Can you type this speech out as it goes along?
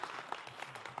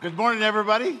Good morning,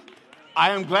 everybody. I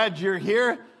am glad you're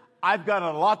here. I've got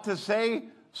a lot to say,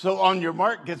 so on your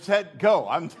mark, get set, go.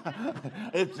 I'm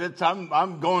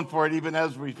going for it even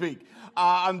as we speak.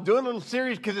 I'm doing a little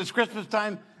series because it's Christmas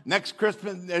time. Next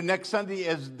Sunday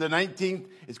is the 19th.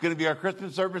 It's going to be our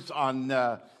Christmas service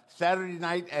on Saturday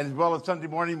night and as well as Sunday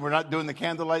morning. We're not doing the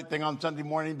candlelight thing on Sunday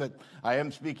morning, but I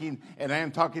am speaking and I am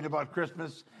talking about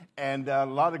Christmas and a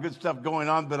lot of good stuff going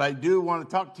on. But I do want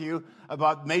to talk to you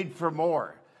about Made for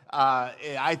More.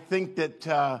 I think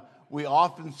that we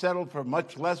often settle for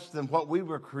much less than what we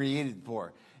were created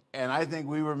for. And I think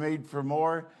we were made for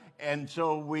more. And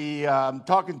so I'm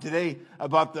talking today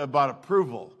about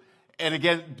approval. And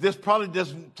again, this probably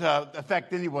doesn't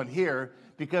affect anyone here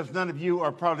because none of you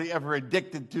are probably ever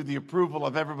addicted to the approval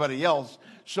of everybody else.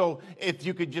 So if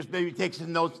you could just maybe take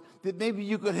some notes that maybe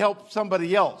you could help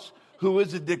somebody else who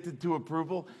is addicted to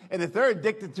approval. And if they're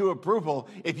addicted to approval,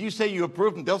 if you say you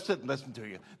approve them, they'll sit and listen to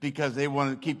you because they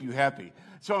want to keep you happy.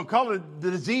 So I'm calling it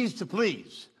the disease to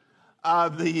please,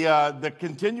 the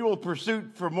continual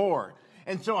pursuit for more.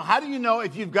 And so how do you know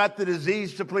if you've got the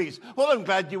disease to please? Well, I'm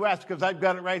glad you asked because I've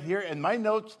got it right here in my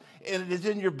notes, and it is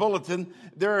in your bulletin.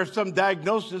 There are some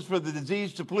diagnoses for the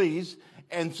disease to please.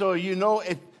 And so you know,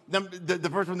 if the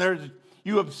first one there is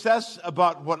you obsess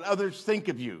about what others think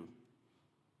of you.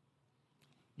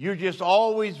 You're just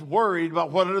always worried about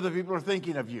what other people are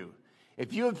thinking of you.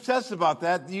 If you obsess about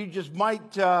that, you just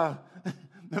might,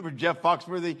 remember Jeff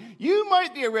Foxworthy? You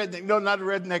might be a redneck. No, not a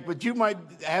redneck, but you might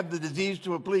have the disease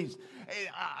to please.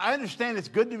 I understand it's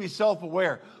good to be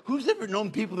self-aware. Who's ever known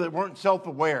people that weren't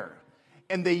self-aware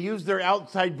and they use their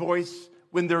outside voice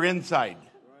when they're inside?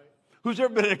 Right. Who's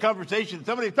ever been in a conversation,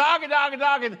 somebody's talking,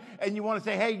 and you want to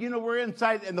say, hey, we're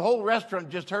inside, and the whole restaurant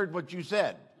just heard what you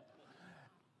said.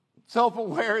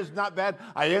 Self-aware is not bad.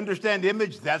 I understand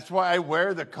image. That's why I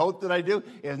wear the coat that I do.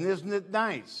 Isn't it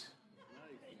nice?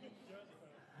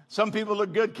 Some people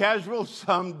look good casual.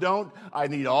 Some don't. I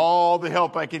need all the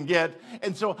help I can get.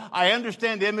 And so I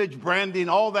understand image, branding,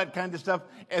 all that kind of stuff.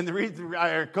 And the reason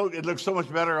our coat, it looks so much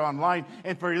better online.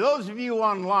 And for those of you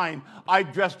online, I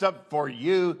dressed up for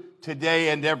you today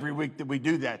and every week that we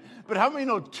do that. But how many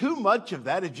know too much of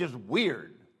that is just weird?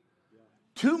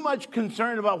 Too much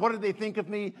concern about what do they think of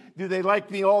me, do they like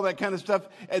me, all that kind of stuff.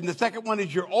 And the second one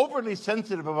is you're overly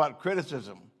sensitive about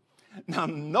criticism. Now,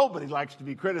 nobody likes to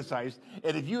be criticized,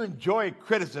 and if you enjoy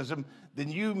criticism,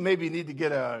 then you maybe need to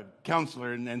get a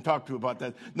counselor and talk to about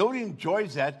that. Nobody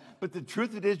enjoys that, but the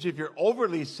truth of it is if you're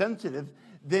overly sensitive,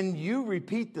 then you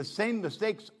repeat the same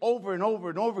mistakes over and over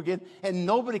and over again, and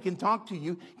nobody can talk to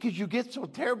you because you get so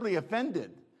terribly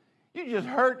offended. You're just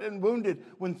hurt and wounded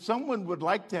when someone would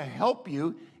like to help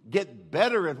you get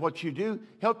better at what you do,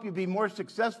 help you be more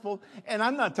successful. And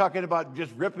I'm not talking about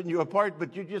just ripping you apart,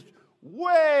 but you're just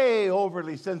way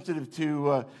overly sensitive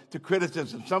to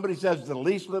criticism. Somebody says the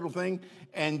least little thing,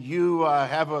 and you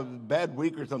have a bad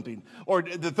week or something. Or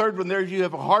the third one there is you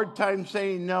have a hard time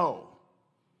saying no.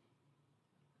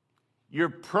 You're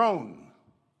prone.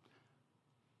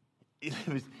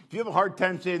 If you have a hard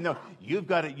time saying no, you've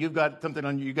got something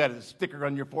on you, you got a sticker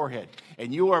on your forehead,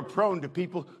 and you are prone to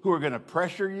people who are going to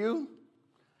pressure you,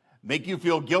 make you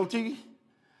feel guilty,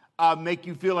 make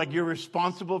you feel like you're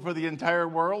responsible for the entire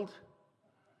world.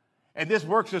 And this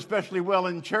works especially well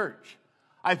in church.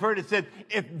 I've heard it said,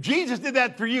 if Jesus did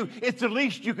that for you, it's the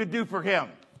least you could do for him.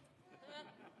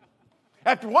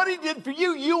 After what he did for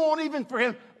you, you won't even for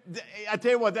him. I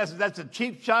tell you what, that's a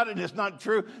cheap shot, and it's not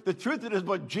true. The truth is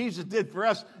what Jesus did for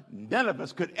us, none of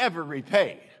us could ever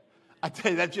repay. I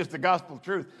tell you, that's just the gospel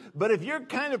truth. But if you're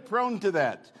kind of prone to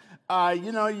that,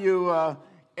 you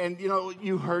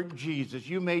hurt Jesus.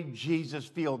 You made Jesus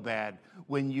feel bad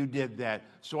when you did that.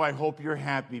 So I hope you're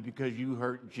happy because you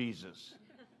hurt Jesus.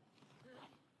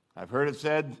 I've heard it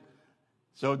said,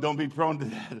 so don't be prone to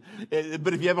that.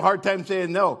 But if you have a hard time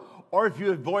saying no, or if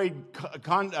you avoid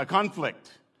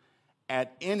conflict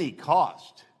at any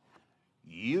cost,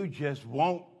 you just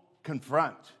won't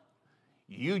confront.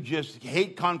 You just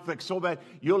hate conflict so bad,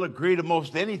 you'll agree to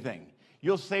most anything.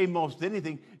 You'll say most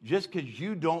anything just because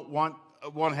you don't want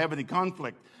to have any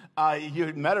conflict.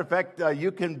 Matter of fact,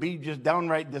 you can be just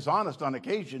downright dishonest on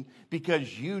occasion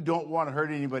because you don't want to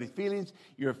hurt anybody's feelings.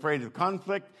 You're afraid of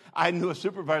conflict. I knew a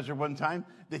supervisor one time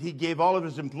that he gave all of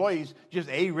his employees just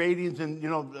A ratings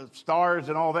and, stars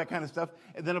and all that kind of stuff.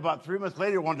 And then about 3 months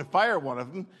later, wanted to fire one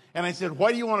of them. And I said,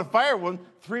 why do you want to fire one?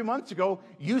 3 months ago,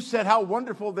 you said how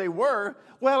wonderful they were.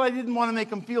 Well, I didn't want to make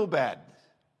them feel bad.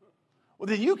 Well,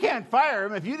 then you can't fire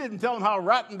them if you didn't tell them how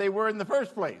rotten they were in the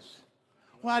first place.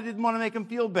 Well, I didn't want to make them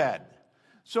feel bad.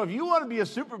 So if you want to be a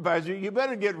supervisor, you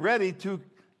better get ready to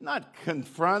not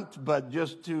confront, but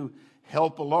just to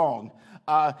help along.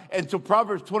 And so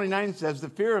Proverbs 29 says, the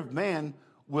fear of man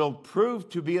will prove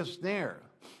to be a snare.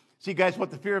 See, guys, what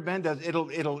the fear of man does,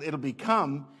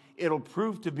 it'll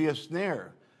prove to be a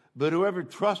snare. But whoever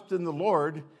trusts in the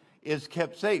Lord is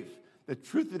kept safe. The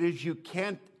truth it is, you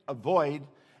can't avoid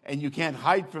and you can't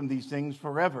hide from these things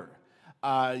forever.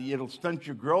 It'll stunt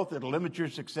your growth. It'll limit your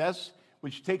success,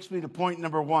 which takes me to point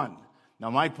number 1. Now,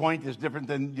 my point is different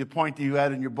than the point that you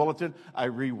had in your bulletin. I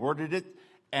reworded it,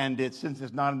 and since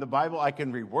it's not in the Bible, I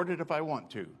can reword it if I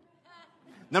want to.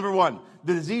 Number 1,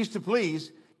 the disease to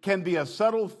please can be a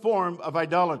subtle form of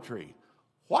idolatry.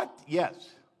 What? Yes.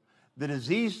 The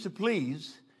disease to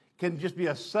please can just be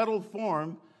a subtle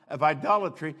form of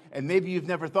idolatry, and maybe you've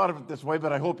never thought of it this way,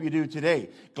 but I hope you do today.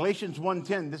 Galatians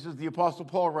 1:10, this is the Apostle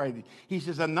Paul writing. He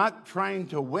says, I'm not trying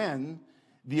to win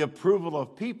the approval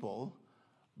of people,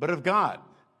 but of God.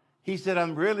 He said,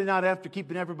 I'm really not after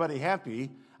keeping everybody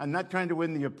happy. I'm not trying to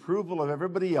win the approval of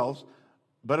everybody else,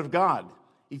 but of God.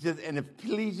 He says, and if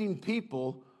pleasing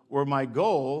people were my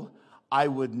goal, I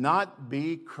would not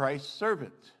be Christ's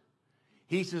servant.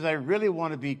 He says, I really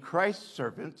want to be Christ's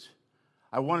servant.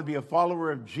 I want to be a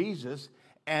follower of Jesus.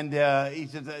 And he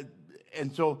says,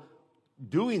 and so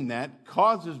doing that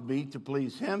causes me to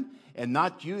please him and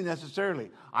not you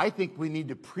necessarily. I think we need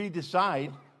to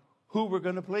pre-decide who we're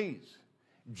going to please.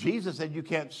 Jesus said you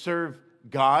can't serve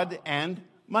God and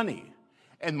money.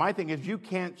 And my thing is, you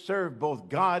can't serve both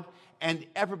God and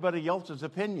everybody else's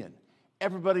opinion,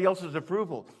 everybody else's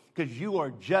approval, because you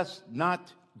are just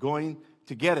not going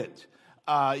to get it.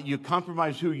 You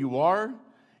compromise who you are.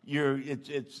 You're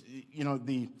just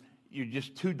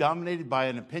too dominated by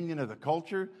an opinion of the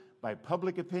culture, by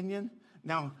public opinion.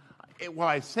 Now, while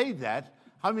I say that,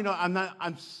 how many know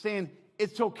I'm saying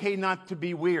it's okay not to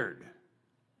be weird.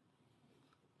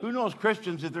 Who knows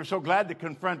Christians that they're so glad to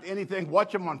confront anything?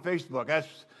 Watch them on Facebook.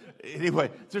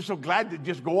 Anyway, they're so glad to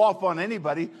just go off on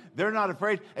anybody. They're not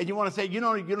afraid. And you want to say, you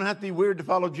don't have to be weird to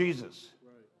follow Jesus.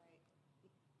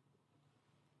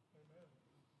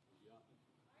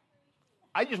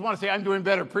 I just want to say I'm doing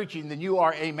better preaching than you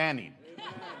are amening.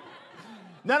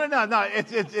 No.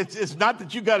 It's not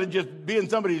that you got to just be in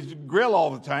somebody's grill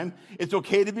all the time. It's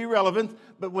okay to be relevant,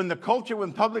 but when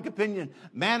public opinion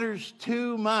matters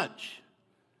too much,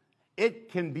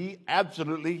 it can be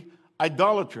absolutely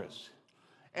idolatrous.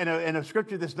 And a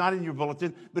scripture that's not in your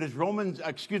bulletin, but it's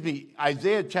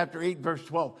Isaiah chapter 8, verse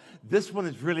 12. This one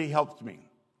has really helped me.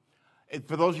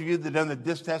 For those of you that have done the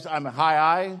DISC test, I'm a high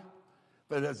I.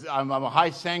 But I'm a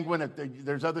high sanguine.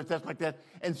 There's other tests like that.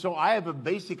 And so I have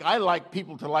I like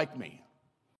people to like me.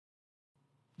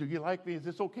 Do you like me? Is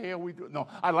this okay? No,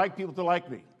 I like people to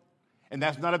like me. And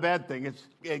that's not a bad thing.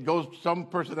 Some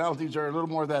personalities are a little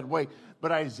more that way.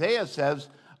 But Isaiah says,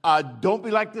 don't be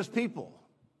like this people.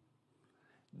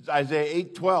 Isaiah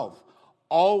 8:12.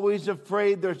 Always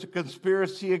afraid there's a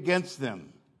conspiracy against them.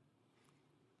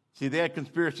 See, they had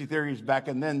conspiracy theories back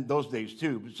in those days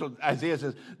too. So Isaiah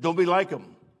says, don't be like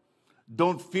them.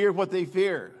 Don't fear what they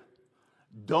fear.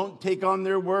 Don't take on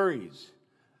their worries.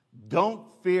 Don't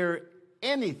fear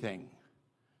anything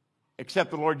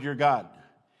except the Lord your God.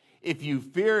 If you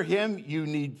fear him, you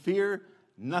need fear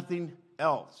nothing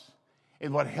else.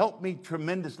 And what helped me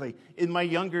tremendously in my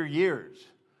younger years,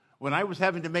 when I was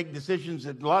having to make decisions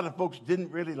that a lot of folks didn't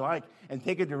really like and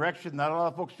take a direction that a lot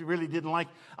of folks really didn't like,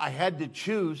 I had to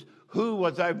choose who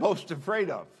was I most afraid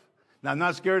of. Now, I'm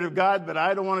not scared of God, but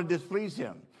I don't want to displease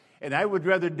him. And I would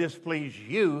rather displease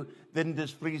you than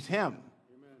displease him.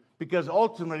 Amen. Because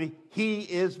ultimately, he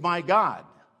is my God.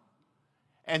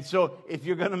 And so if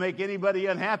you're going to make anybody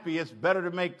unhappy, it's better to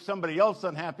make somebody else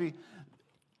unhappy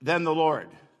than the Lord.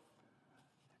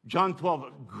 John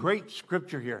 12, great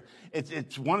scripture here.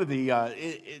 It's one of the,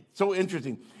 it's so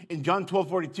interesting. In John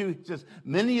 12:42, it says,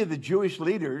 many of the Jewish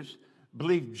leaders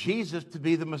believed Jesus to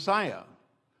be the Messiah.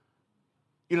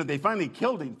 They finally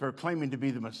killed him for claiming to be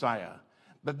the Messiah.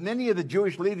 But many of the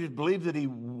Jewish leaders believed that he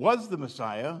was the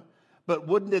Messiah, but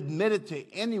wouldn't admit it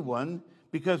to anyone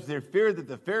because they feared that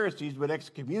the Pharisees would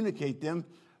excommunicate them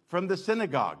from the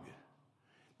synagogue.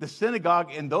 The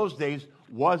synagogue in those days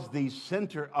was the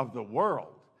center of the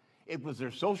world. It was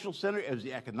their social center. It was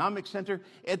the economic center.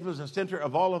 It was the center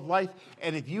of all of life.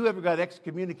 And if you ever got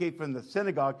excommunicated from the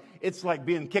synagogue, it's like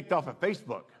being kicked off of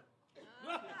Facebook.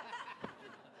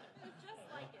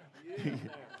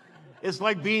 It's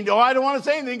like being, I don't want to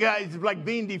say anything, guys. It's like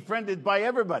being defriended by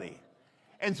everybody.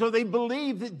 And so they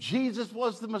believed that Jesus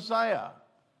was the Messiah.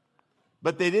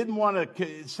 But they didn't want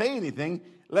to say anything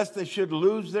lest they should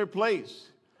lose their place.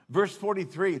 Verse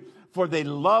 43, for they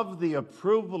love the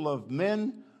approval of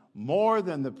men more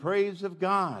than the praise of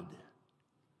God.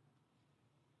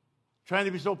 Trying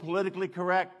to be so politically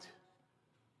correct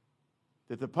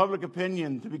that the public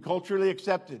opinion to be culturally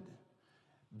accepted.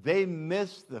 They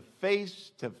miss the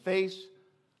face-to-face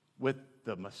with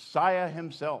the Messiah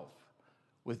himself,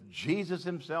 with Jesus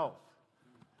himself.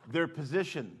 Their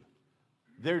position,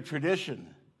 their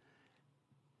tradition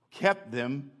kept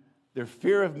them, their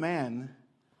fear of man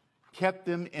kept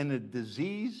them in a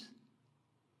disease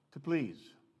to please.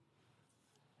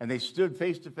 And they stood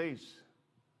face to face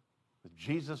with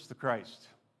Jesus the Christ.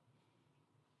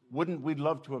 Wouldn't we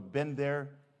love to have been there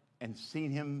and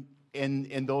seen him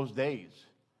in those days?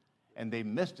 And they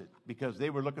missed it because they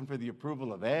were looking for the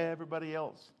approval of everybody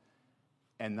else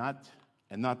and not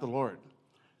the Lord.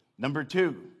 Number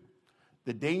 2,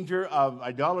 the danger of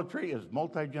idolatry is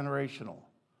multi-generational.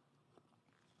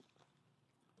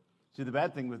 See, the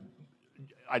bad thing with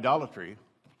idolatry,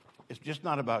 it's just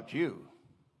not about you.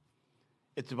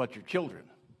 It's about your children.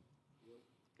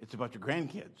 It's about your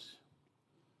grandkids.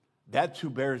 That's who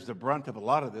bears the brunt of a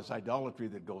lot of this idolatry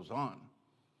that goes on.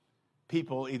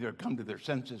 People either come to their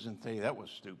senses and say, that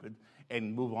was stupid,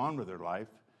 and move on with their life,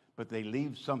 but they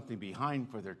leave something behind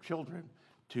for their children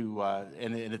to,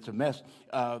 and it's a mess.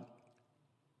 2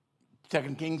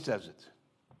 Kings says it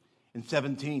in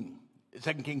 2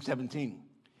 Kings 17.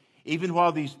 Even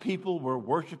while these people were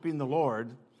worshiping the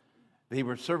Lord, they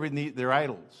were serving their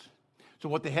idols. So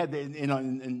what they had,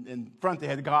 in front, they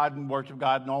had God and worship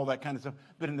God and all that kind of stuff.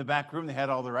 But in the back room, they had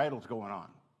all their idols going on.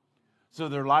 So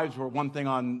their lives were one thing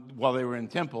while they were in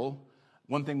temple,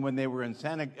 one thing when they were in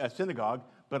synagogue,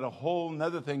 but a whole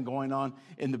other thing going on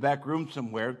in the back room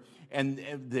somewhere. And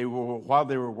while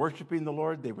they were worshiping the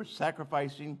Lord, they were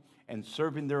sacrificing and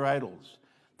serving their idols.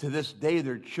 To this day,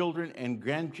 their children and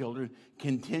grandchildren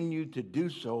continue to do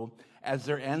so as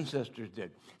their ancestors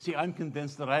did. See, I'm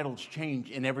convinced that idols change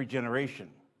in every generation.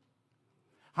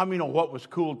 How many know what was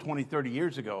cool 20, 30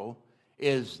 years ago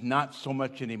is not so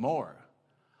much anymore?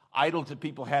 Idols that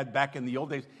people had back in the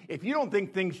old days. If you don't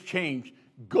think things change,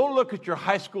 go look at your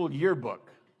high school yearbook.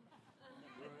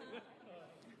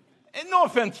 And no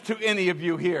offense to any of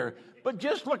you here, but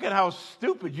just look at how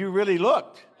stupid you really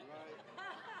looked.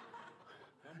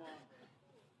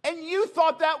 And you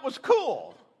thought that was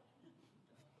cool.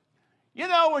 You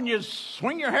know, when you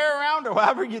swing your hair around or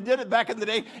however you did it back in the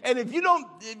day. And if you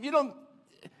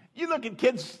look at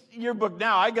kids' yearbook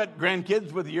now. I got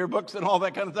grandkids with yearbooks and all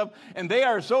that kind of stuff. And they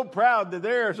are so proud that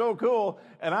they are so cool.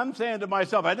 And I'm saying to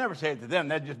myself, I never say it to them.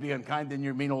 That'd just be unkind in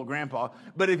your mean old grandpa.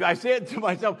 But if I say it to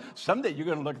myself, someday you're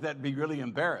going to look at that and be really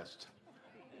embarrassed.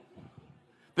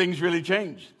 Things really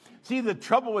change. See, the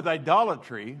trouble with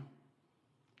idolatry,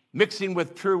 mixing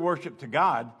with true worship to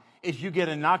God, is you get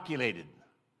inoculated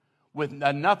with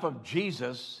enough of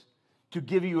Jesus to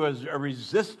give you a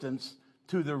resistance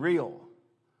to the real.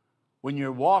 When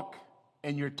your walk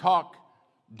and your talk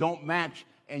don't match,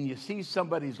 and you see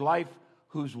somebody's life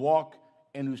whose walk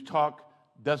and whose talk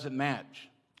doesn't match.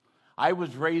 I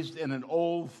was raised in an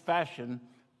old-fashioned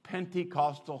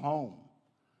Pentecostal home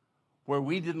where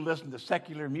we didn't listen to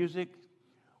secular music.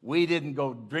 We didn't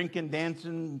go drinking,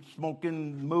 dancing,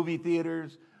 smoking, movie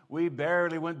theaters. We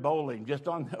barely went bowling.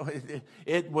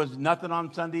 It was nothing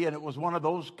on Sunday, and it was one of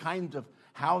those kinds of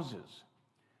houses.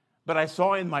 But I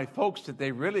saw in my folks that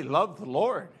they really loved the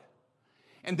Lord,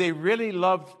 and they really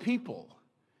loved people,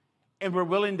 and were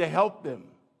willing to help them.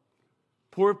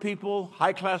 Poor people,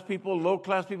 high-class people,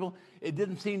 low-class people, it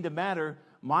didn't seem to matter.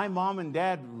 My mom and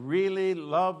dad really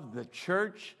loved the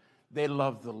church. They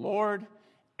loved the Lord.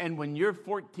 And when you're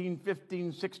 14,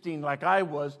 15, 16, like I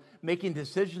was, making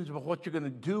decisions about what you're going to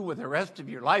do with the rest of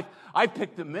your life, I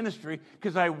picked the ministry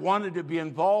because I wanted to be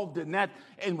involved in that.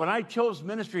 And when I chose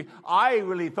ministry, I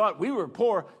really thought we were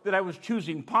poor, that I was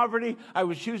choosing poverty. I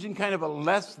was choosing kind of a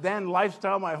less than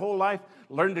lifestyle my whole life.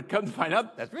 Learned to come to find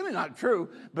out that's really not true,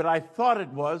 but I thought it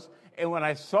was. And when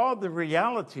I saw the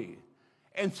reality,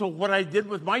 and so what I did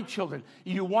with my children,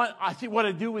 I see what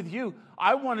I do with you.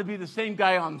 I want to be the same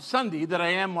guy on Sunday that I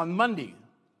am on Monday.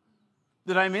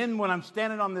 That I'm in when I'm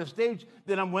standing on this stage,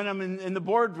 that I'm when I'm in the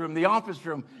boardroom, the office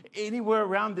room, anywhere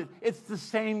around it. It's the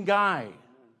same guy,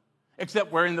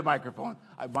 except wearing the microphone.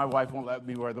 My wife won't let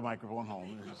me wear the microphone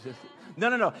home.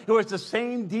 No. It's the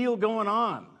same deal going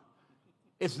on.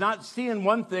 It's not seeing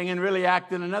one thing and really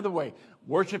acting another way.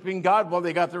 Worshiping God while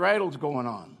they got their idols going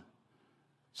on.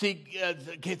 See,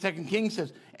 2 Kings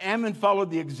says, Ammon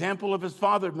followed the example of his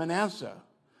father, Manasseh,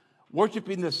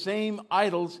 worshiping the same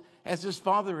idols as his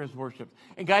father has worshipped.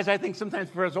 And guys, I think sometimes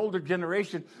for us older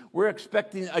generation, we're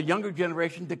expecting a younger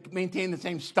generation to maintain the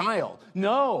same style.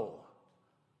 No.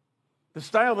 The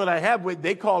style that I have,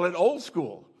 they call it old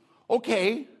school.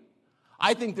 Okay,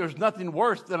 I think there's nothing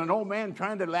worse than an old man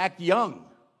trying to act young.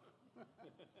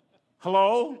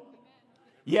 Hello?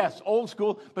 Yes, old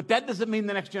school, but that doesn't mean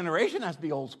the next generation has to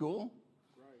be old school.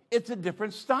 It's a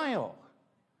different style.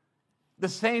 The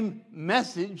same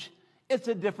message, it's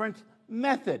a different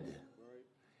method.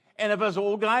 And if us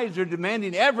old guys are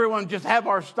demanding everyone just have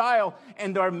our style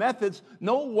and our methods,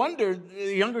 no wonder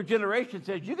the younger generation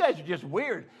says, you guys are just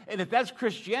weird. And if that's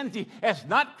Christianity, that's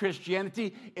not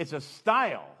Christianity, it's a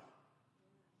style.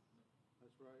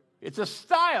 It's a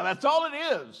style. That's all it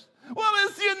is. Well,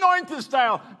 it's the anointed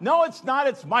style. No, it's not.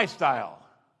 It's my style.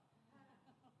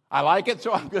 I like it,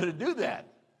 so I'm going to do that.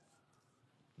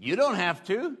 You don't have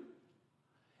to.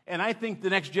 And I think the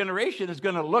next generation is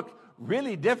going to look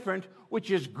really different, which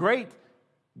is great.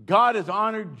 God is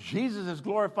honored, Jesus is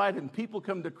glorified, and people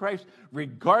come to Christ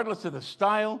regardless of the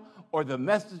style or the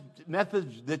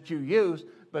message that you use,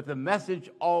 but the message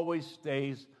always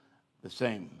stays the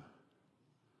same.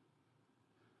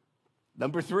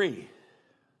 Number 3,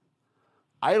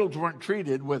 idols weren't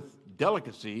treated with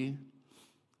delicacy,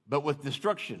 but with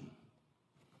destruction.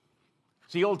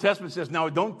 See, Old Testament says, now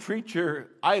don't treat your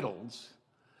idols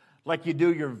like you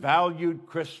do your valued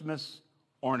Christmas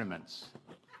ornaments.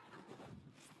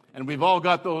 And we've all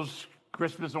got those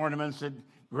Christmas ornaments that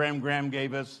Graham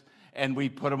gave us, and we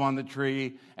put them on the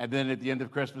tree, and then at the end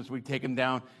of Christmas, we take them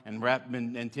down and wrap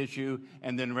them in tissue,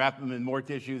 and then wrap them in more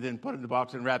tissue, then put it in the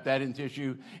box and wrap that in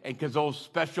tissue. And because those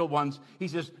special ones, he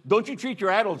says, don't you treat your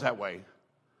idols that way.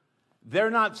 They're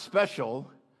not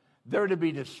special. They're to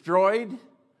be destroyed.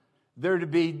 They're to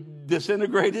be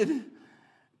disintegrated.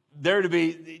 They're to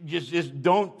be, just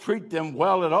don't treat them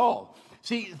well at all.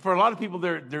 See, for a lot of people,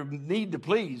 their need to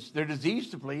please, their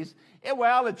disease to please,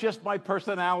 well, it's just my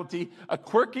personality, a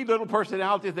quirky little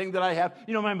personality thing that I have.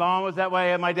 You know, my mom was that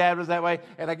way, and my dad was that way,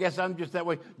 and I guess I'm just that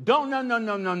way.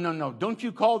 No. Don't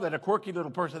you call that a quirky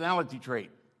little personality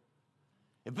trait.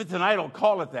 If it's an idol,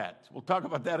 call it that. We'll talk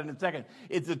about that in a second.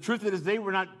 It's the truth that is they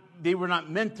were not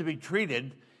meant to be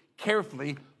treated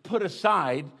carefully, put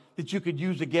aside, that you could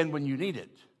use again when you need it.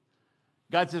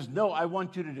 God says, no, I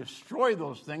want you to destroy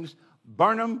those things,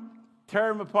 burn them, tear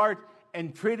them apart,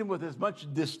 and treat them with as much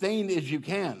disdain as you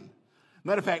can.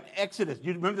 Matter of fact, Exodus,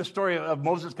 you remember the story of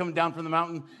Moses coming down from the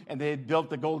mountain and they had built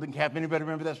the golden calf? Anybody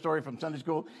remember that story from Sunday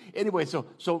school? Anyway, so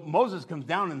Moses comes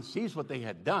down and sees what they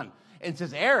had done and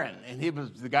says, Aaron, and he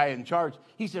was the guy in charge,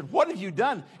 he said, what have you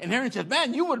done? And Aaron said,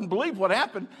 man, you wouldn't believe what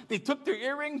happened. They took their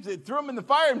earrings, they threw them in the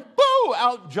fire, and boo,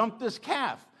 out jumped this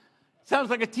calf. Sounds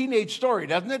like a teenage story,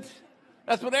 doesn't it?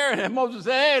 That's what Aaron and Moses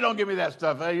said, hey, don't give me that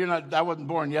stuff. I wasn't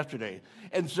born yesterday.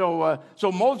 And so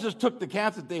Moses took the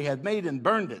calf that they had made and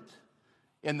burned it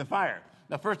in the fire.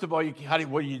 Now, first of all,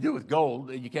 what do you do with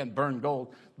gold? You can't burn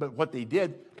gold. But what they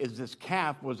did is this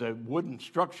calf was a wooden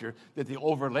structure that they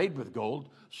overlaid with gold.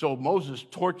 So Moses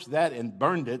torched that and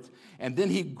burned it. And then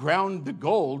he ground the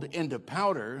gold into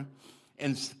powder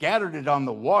and scattered it on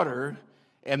the water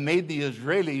and made the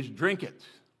Israelis drink it.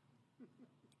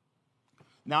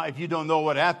 Now, if you don't know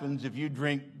what happens if you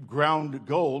drink ground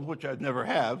gold, which I'd never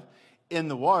have, in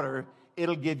the water,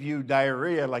 it'll give you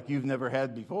diarrhea like you've never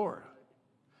had before.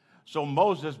 So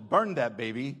Moses burned that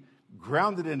baby,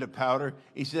 ground it into powder.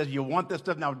 He says, you want this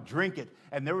stuff? Now drink it.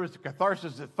 And there was a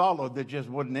catharsis that followed that just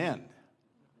wouldn't end.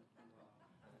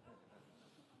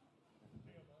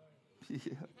 Yeah.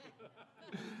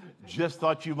 Just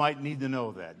thought you might need to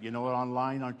know that. You know it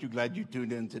online. Aren't you glad you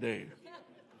tuned in today?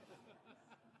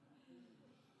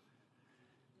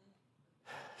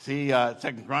 See, 2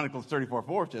 Chronicles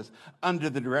 34:4 says,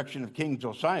 under the direction of King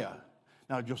Josiah.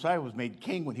 Now, Josiah was made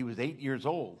king when he was 8 years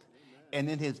old. And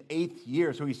in his 8th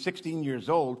year, so he's 16 years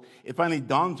old, it finally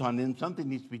dawns on him something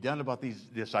needs to be done about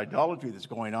this idolatry that's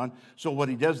going on. So what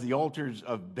he does, the altars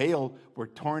of Baal were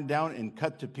torn down and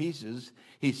cut to pieces.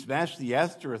 He smashed the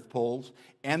Ashtoreth poles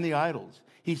and the idols.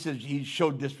 He says he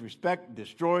showed disrespect,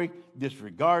 destroy,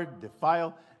 disregard,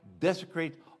 defile,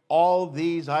 desecrate all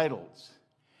these idols.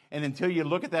 And until you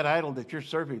look at that idol that you're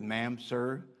serving, ma'am,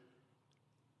 sir,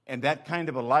 and that kind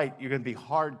of a light, you're going to be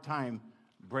hard time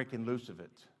breaking loose of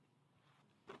it.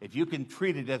 If you can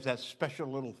treat it as that special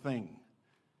little thing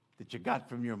that you got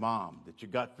from your mom, that you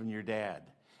got from your dad,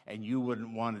 and you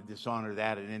wouldn't want to dishonor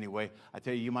that in any way, I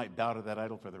tell you, you might bow to that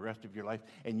idol for the rest of your life,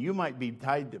 and you might be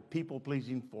tied to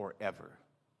people-pleasing forever.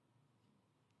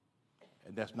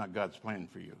 And that's not God's plan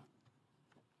for you.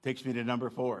 Takes me to number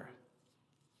 4.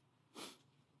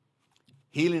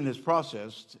 Healing is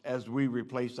processed as we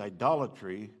replace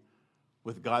idolatry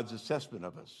with God's assessment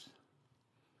of us.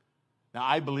 Now,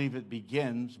 I believe it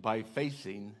begins by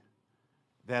facing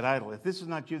that idol. If this is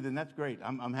not you, then that's great.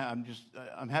 I'm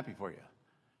happy for you.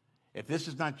 If this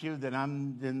is not you,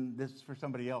 then this is for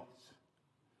somebody else.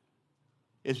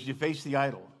 Is you face the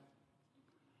idol.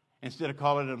 Instead of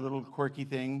calling it a little quirky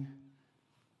thing,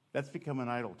 that's become an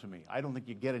idol to me. I don't think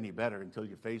you get any better until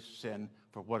you face sin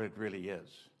for what it really is.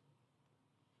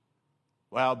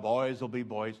 Well, boys will be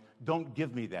boys. Don't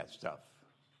give me that stuff.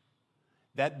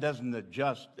 That doesn't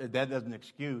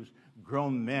excuse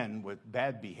grown men with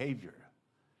bad behavior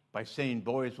by saying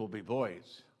boys will be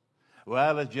boys.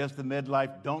 Well, it's just the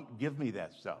midlife. Don't give me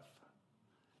that stuff.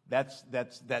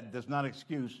 That does not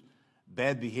excuse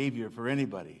bad behavior for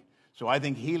anybody. So I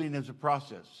think healing is a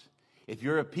process. If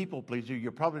you're a people pleaser,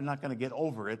 you're probably not going to get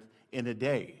over it in a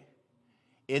day.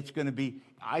 It's going to be,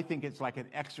 I think it's like an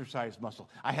exercise muscle.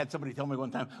 I had somebody tell me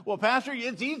one time, well, Pastor,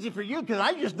 it's easy for you because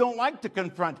I just don't like to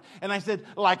confront. And I said,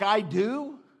 like I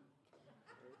do?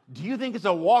 Do you think it's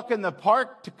a walk in the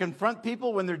park to confront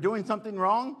people when they're doing something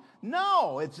wrong?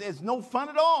 No, it's no fun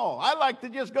at all. I like to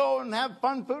just go and have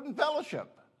fun, food, and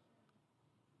fellowship.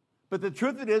 But the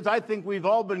truth of it is, I think we've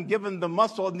all been given the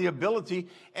muscle and the ability,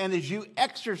 and as you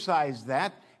exercise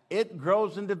that, it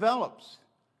grows and develops.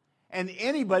 And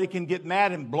anybody can get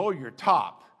mad and blow your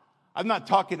top. I'm not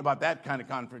talking about that kind of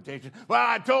confrontation. Well,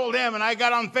 I told him, and I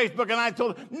got on Facebook, and I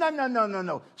told him.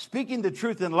 No. Speaking the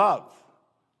truth in love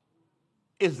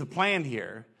is the plan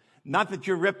here. Not that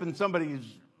you're ripping somebody's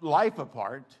life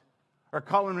apart or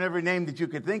calling them every name that you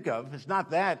could think of. It's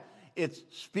not that. It's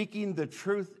speaking the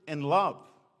truth in love.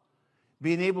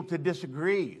 Being able to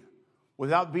disagree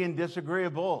without being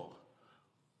disagreeable.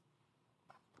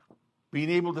 Being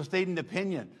able to state an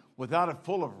opinion without it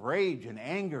full of rage and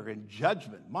anger and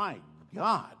judgment. My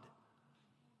God.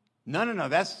 No.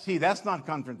 That's not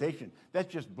confrontation.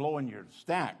 That's just blowing your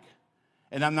stack.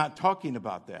 And I'm not talking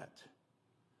about that.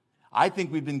 I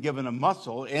think we've been given a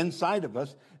muscle inside of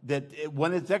us that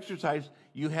when it's exercised,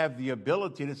 you have the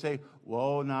ability to say,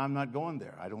 whoa, no, I'm not going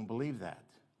there. I don't believe that.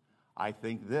 I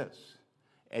think this.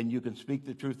 And you can speak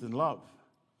the truth in love.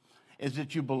 Is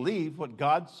that you believe what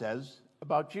God says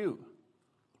about you.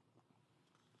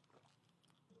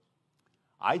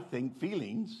 I think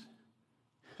feelings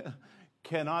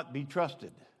cannot be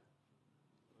trusted.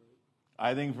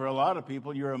 I think for a lot of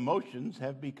people, your emotions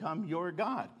have become your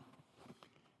God.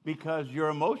 Because your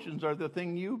emotions are the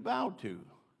thing you bow to.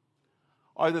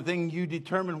 Are the thing you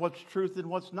determine what's truth and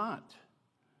what's not.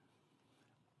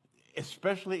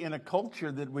 Especially in a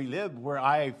culture that we live where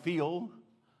I feel,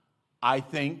 I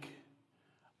think,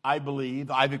 I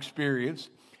believe, I've experienced,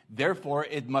 therefore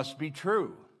it must be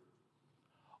true.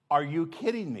 Are you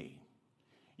kidding me?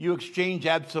 You exchange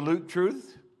absolute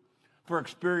truth for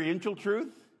experiential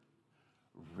truth?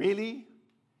 Really?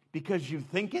 Because you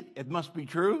think it must be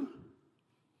true?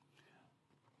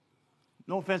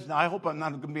 No offense. Now, I hope I'm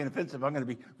not going to be offensive. I'm going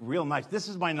to be real nice. This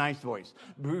is my nice voice.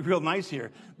 Be real nice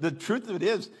here. The truth of it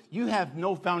is, you have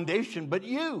no foundation but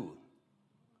you.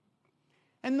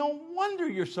 And no wonder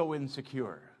you're so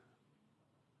insecure.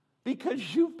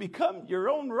 Because you've become your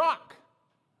own rock.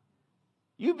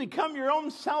 You become your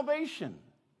own salvation.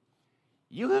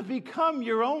 You have become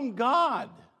your own God.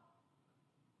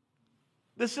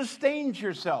 That sustains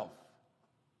yourself.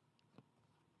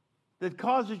 That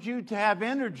causes you to have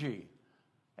energy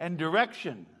and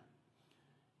direction.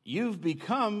 You've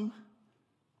become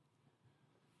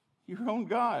your own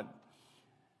God.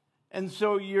 And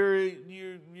so your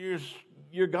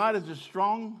God is as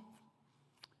strong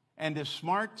and as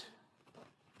smart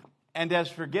and as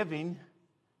forgiving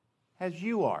as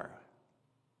you are.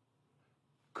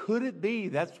 Could it be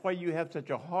that's why you have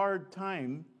such a hard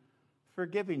time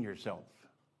forgiving yourself?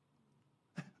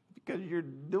 Because you're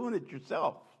doing it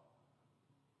yourself.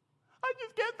 I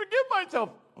just can't forgive myself.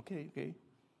 Okay.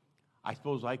 I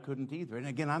suppose I couldn't either. And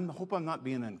again, I hope I'm not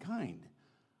being unkind.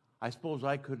 I suppose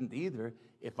I couldn't either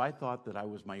if I thought that I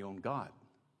was my own God.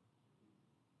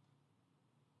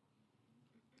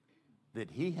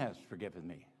 That He has forgiven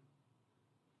me.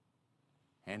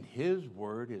 And His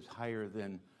word is higher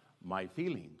than my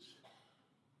feelings.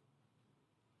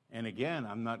 And again,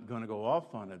 I'm not going to go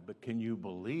off on it, but can you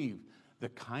believe the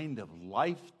kind of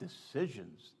life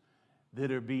decisions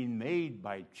that are being made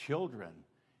by children,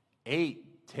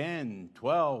 8, 10,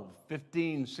 12,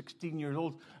 15, 16 years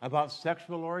old, about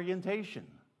sexual orientation?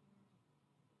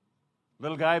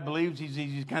 Little guy believes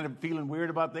he's kind of feeling weird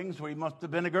about things, so he must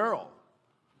have been a girl.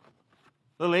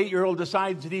 Little 8-year-old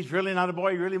decides that he's really not a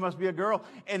boy, he really must be a girl.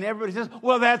 And everybody says,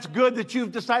 well, that's good that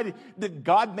you've decided that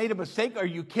God made a mistake. Are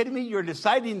you kidding me? You're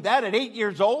deciding that at 8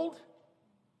 years old?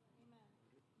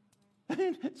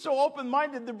 So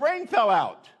open-minded, the brain fell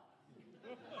out.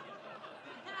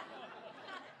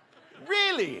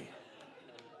 Really?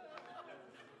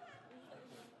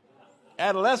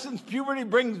 Adolescence, puberty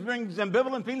brings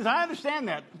ambivalent feelings. I understand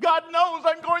that. God knows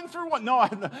I'm going through one. No,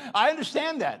 I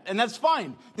understand that, and that's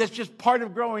fine. That's just part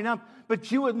of growing up.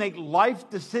 But you would make life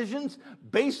decisions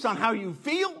based on how you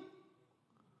feel?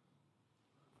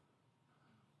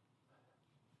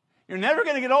 You're never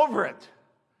going to get over it.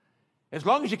 As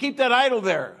long as you keep that idol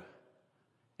there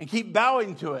and keep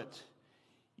bowing to it,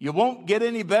 you won't get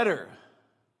any better.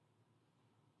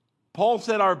 Paul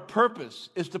said our purpose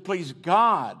is to please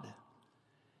God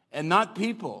and not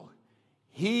people.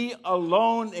 He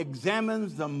alone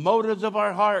examines the motives of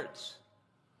our hearts.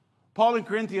 Paul in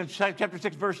Corinthians chapter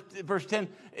 6, verse 10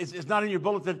 is not in your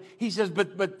bulletin. He says,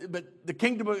 but the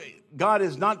kingdom of God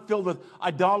is not filled with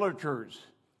idolaters,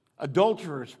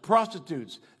 adulterers,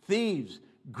 prostitutes, thieves,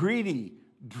 greedy,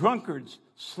 drunkards,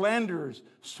 slanderers,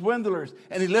 swindlers.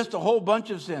 And he lists a whole bunch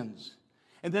of sins.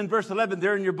 And then verse 11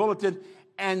 there in your bulletin,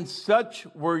 and such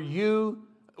were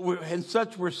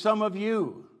some of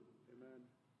you.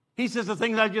 He says the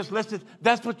things I just listed,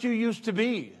 that's what you used to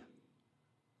be.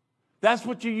 That's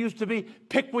what you used to be.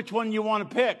 Pick which one you want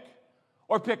to pick.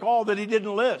 Or pick all that he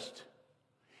didn't list.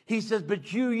 He says,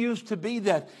 but you used to be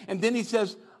that. And then he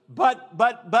says, but,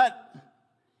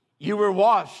 you were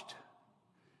washed.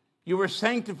 You were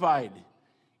sanctified.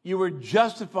 You were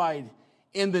justified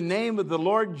in the name of the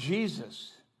Lord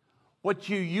Jesus. What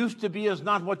you used to be is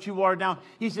not what you are now.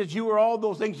 He says you were all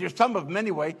those things. You're some of them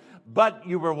anyway, but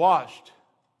you were washed.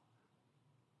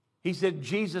 He said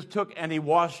Jesus took and he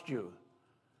washed you.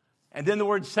 And then the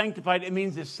word sanctified, it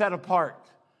means it's set apart.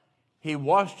 He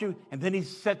washed you and then he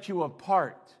set you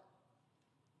apart.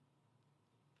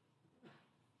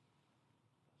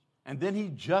 And then he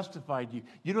justified you.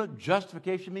 You know what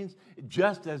justification means?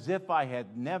 Just as if I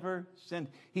had never sinned.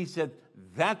 He said,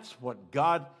 that's what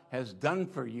God has done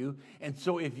for you. And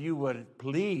so if you would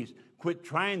please quit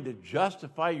trying to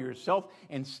justify yourself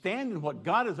and stand in what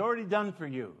God has already done for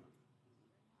you.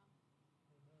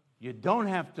 You don't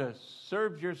have to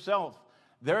serve yourself.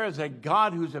 There is a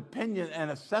God whose opinion and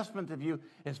assessment of you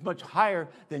is much higher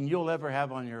than you'll ever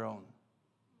have on your own.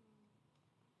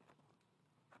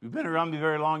 If you've been around me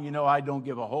very long, you know I don't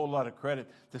give a whole lot of credit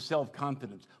to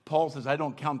self-confidence. Paul says I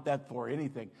don't count that for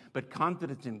anything. But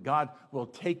confidence in God will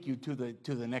take you to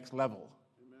the next level.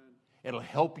 Amen. It'll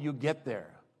help you get there.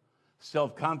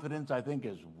 Self-confidence, I think,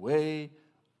 is way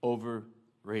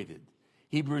overrated.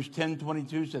 Hebrews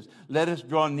 10:22 says, let us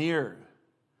draw near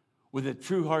with a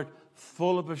true heart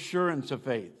full of assurance of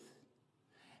faith,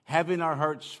 having our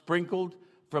hearts sprinkled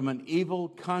from an evil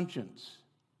conscience.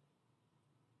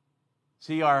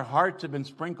 See, our hearts have been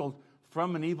sprinkled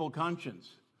from an evil conscience.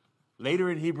 Later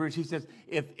in Hebrews, he says,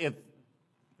 if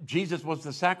Jesus was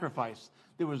the sacrifice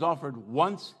that was offered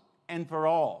once and for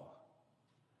all,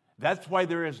 that's why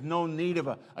there is no need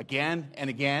of again and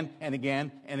again and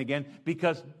again and again,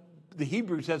 because the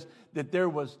Hebrew says that there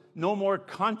was no more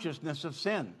consciousness of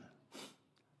sin.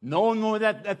 No more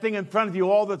that thing in front of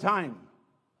you all the time.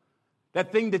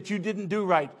 That thing that you didn't do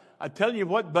right. I tell you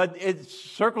what, bud, it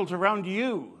circles around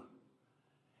you.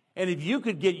 And if you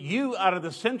could get you out of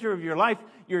the center of your life,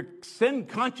 your sin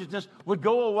consciousness would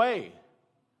go away.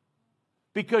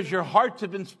 Because your hearts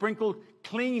have been sprinkled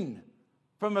clean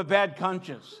from a bad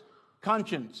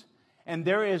conscience. And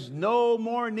there is no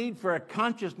more need for a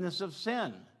consciousness of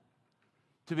sin.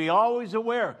 To be always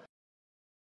aware.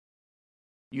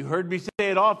 You heard me say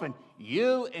it often.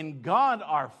 You and God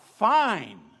are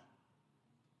fine.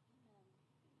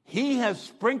 He has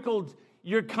sprinkled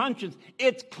your conscience.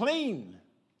 It's clean.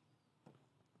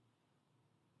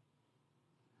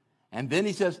 And then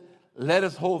he says, let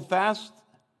us hold fast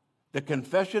the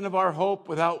confession of our hope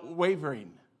without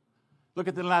wavering. Look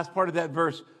at the last part of that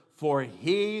verse. For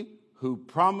he who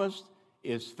promised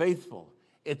is faithful.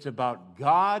 It's about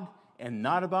God and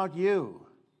not about you.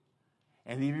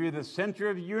 And if you're the center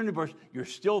of the universe, you're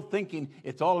still thinking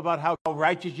it's all about how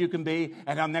righteous you can be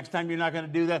and how next time you're not going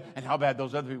to do that and how bad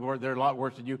those other people are. They're a lot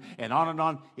worse than you. And on and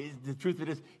on. The truth of it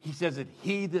is, he says that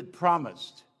he that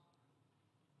promised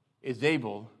is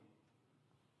able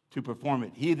to perform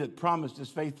it. He that promised is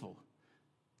faithful.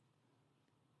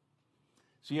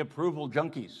 See, approval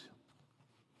junkies,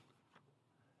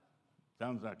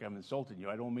 sounds like I'm insulting you,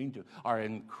 I don't mean to, are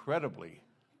incredibly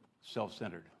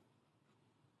self-centered.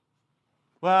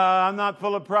 Well, I'm not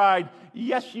full of pride.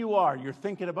 Yes, you are. You're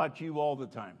thinking about you all the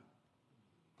time.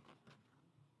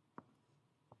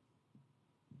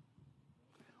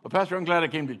 Well, Pastor, I'm glad I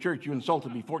came to church. You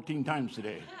insulted me 14 times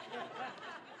today.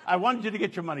 I wanted you to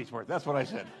get your money's worth. That's what I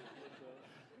said.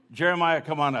 Jeremiah,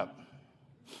 come on up.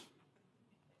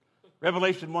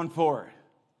 Revelation 1:4.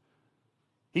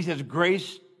 He says,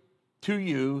 grace to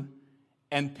you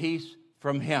and peace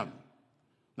from him.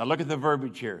 Now look at the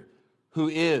verbiage here. Who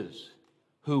is,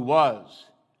 who was,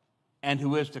 and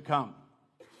who is to come.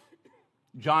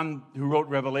 John, who wrote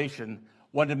Revelation,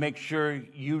 wanted to make sure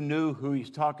you knew who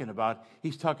he's talking about.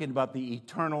 He's talking about the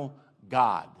eternal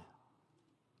God,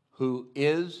 who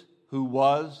is, who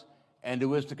was, and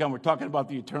who is to come. We're talking about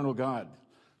the eternal God.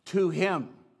 To him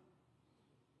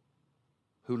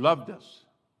who loved us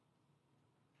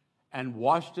and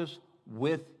washed us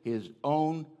with his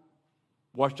own,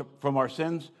 washed up from our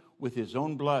sins with his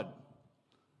own blood,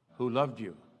 who loved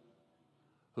you,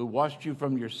 who washed you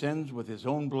from your sins with his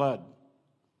own blood.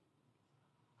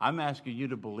 I'm asking you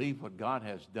to believe what God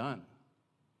has done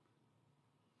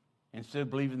instead of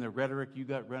believing the rhetoric you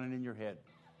got running in your head.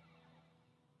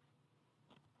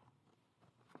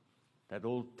 That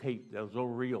old tape, those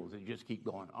old reels that just keep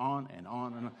going on and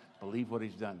on and on. Believe what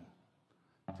he's done.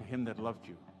 To him that loved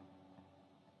you,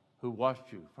 who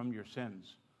washed you from your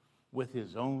sins with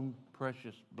his own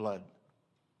precious blood.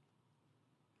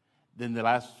 Then the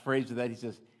last phrase of that, he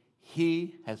says,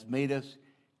 he has made us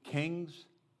kings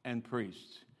and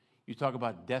priests. You talk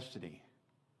about destiny.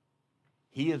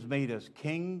 He has made us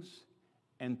kings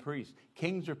and priests.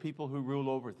 Kings are people who rule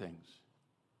over things.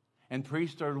 And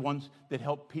priests are the ones that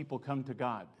help people come to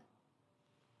God.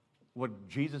 What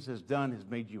Jesus has done has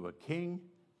made you a king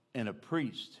and a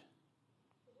priest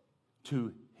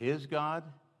to his God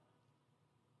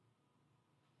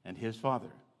and his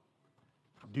Father.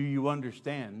 Do you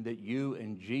understand that you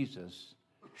and Jesus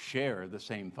share the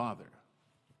same Father?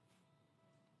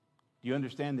 Do you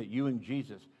understand that you and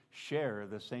Jesus share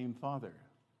the same Father?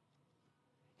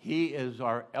 He is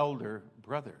our elder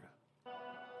brother.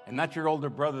 And not your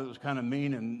older brother that was kind of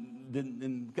mean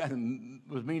and kind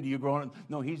of was mean to you growing up.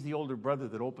 No, he's the older brother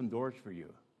that opened doors for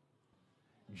you.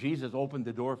 Jesus opened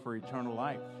the door for eternal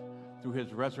life through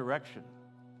his resurrection.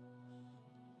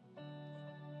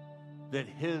 That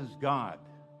his God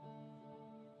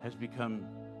has become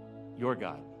your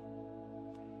God.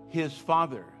 His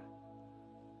Father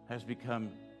has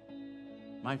become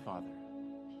my Father.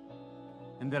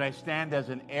 And that I stand as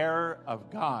an heir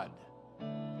of God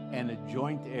and a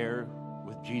joint heir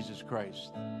with Jesus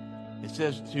Christ. It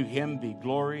says, to him be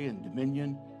glory and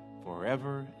dominion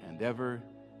forever and ever.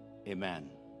 Amen.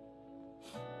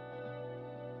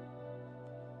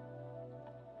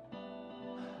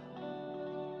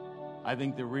 I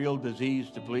think the real disease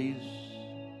to please,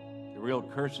 the real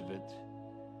curse of it,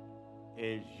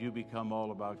 is you become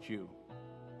all about you.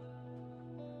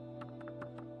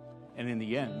 And in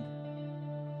the end,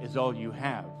 is all you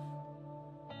have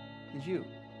is you.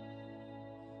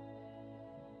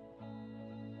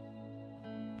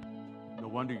 No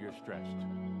wonder you're stressed.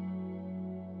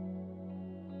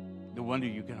 No wonder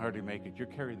you can hardly make it. You're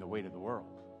carrying the weight of the world.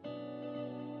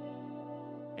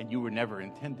 And you were never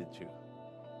intended to.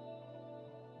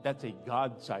 That's a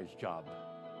God-sized job,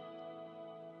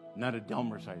 not a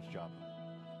Delmer-sized job.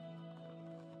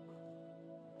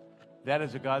 That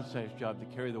is a God-sized job, to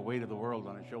carry the weight of the world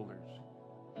on his shoulders.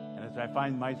 And as I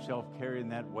find myself carrying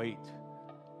that weight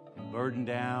and burdened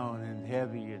down and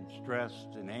heavy and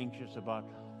stressed and anxious about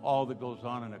all that goes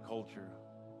on in a culture.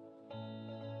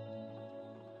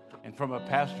 And from a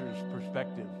pastor's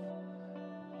perspective,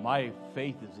 my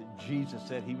faith is that Jesus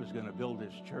said he was going to build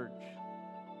his church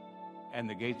and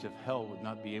the gates of hell would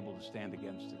not be able to stand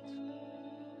against it.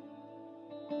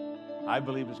 I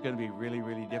believe it's going to be really,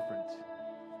 really different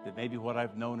than maybe what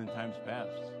I've known in times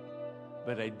past.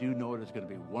 But I do know it is going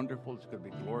to be wonderful, it's going to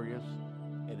be glorious,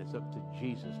 and it's up to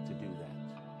Jesus to do that.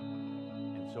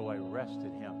 And so I rest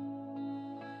in him.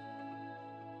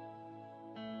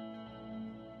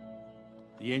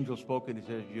 The angel spoke and he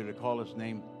says, you're to call his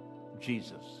name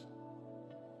Jesus,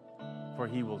 for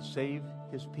he will save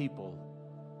his people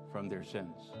from their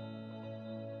sins.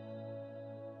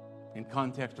 In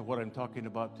context of what I'm talking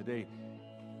about today,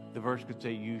 the verse could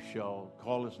say, you shall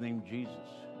call his name Jesus,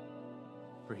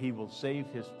 for he will save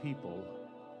his people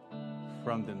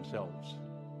from themselves.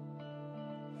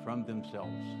 From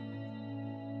themselves.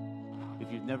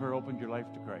 If you've never opened your life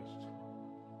to Christ,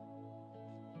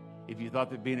 if you thought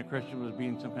that being a Christian was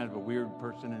being some kind of a weird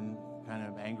person and kind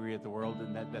of angry at the world,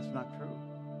 then that's not true.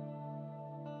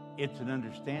 It's an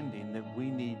understanding that we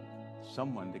need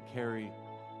someone to carry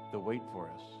the weight for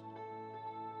us.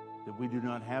 That we do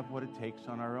not have what it takes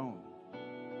on our own.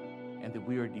 And that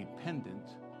we are dependent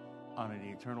on an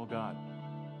eternal God.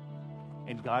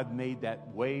 And God made that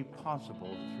way possible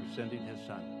through sending his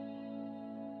Son.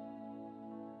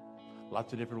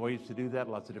 Lots of different ways to do that,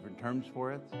 lots of different terms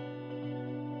for it.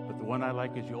 But the one I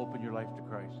like is you open your life to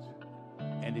Christ.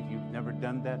 And if you've never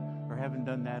done that or haven't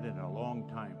done that in a long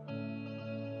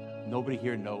time, nobody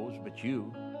here knows but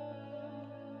you.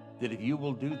 that if you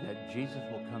will do that, Jesus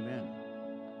will come in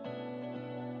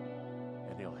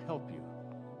and he'll help you.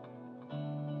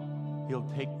 He'll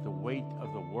take the weight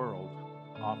of the world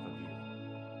off of you.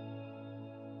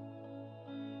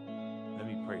 Let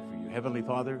me pray for you. Heavenly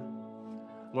Father,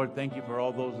 Lord, thank you for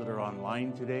all those that are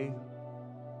online today,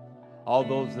 all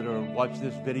those that are watch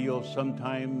this video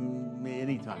sometime,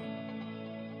 anytime.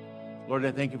 Lord,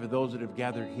 I thank you for those that have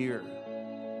gathered here.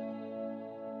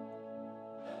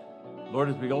 Lord,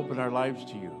 as we open our lives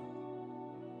to you,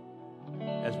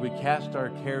 as we cast our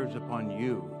cares upon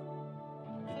you,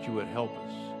 that you would help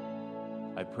us.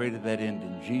 I pray to that end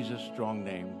in Jesus' strong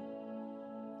name.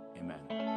 Amen.